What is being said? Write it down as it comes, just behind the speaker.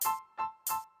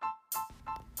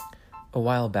A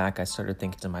while back, I started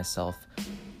thinking to myself,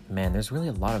 man, there's really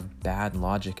a lot of bad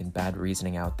logic and bad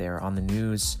reasoning out there on the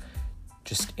news,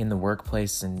 just in the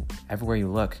workplace and everywhere you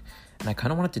look, and I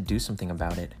kind of wanted to do something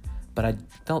about it, but I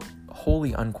felt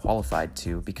wholly unqualified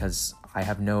to because I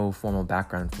have no formal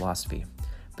background in philosophy.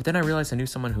 But then I realized I knew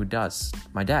someone who does.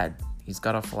 My dad. He's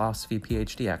got a philosophy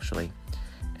PhD, actually.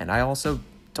 And I also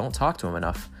don't talk to him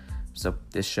enough. So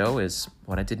this show is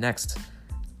what I did next.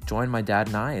 Join my dad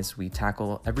and I as we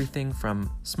tackle everything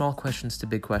from small questions to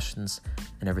big questions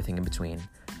and everything in between,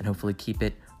 and hopefully keep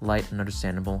it light and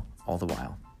understandable all the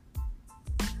while.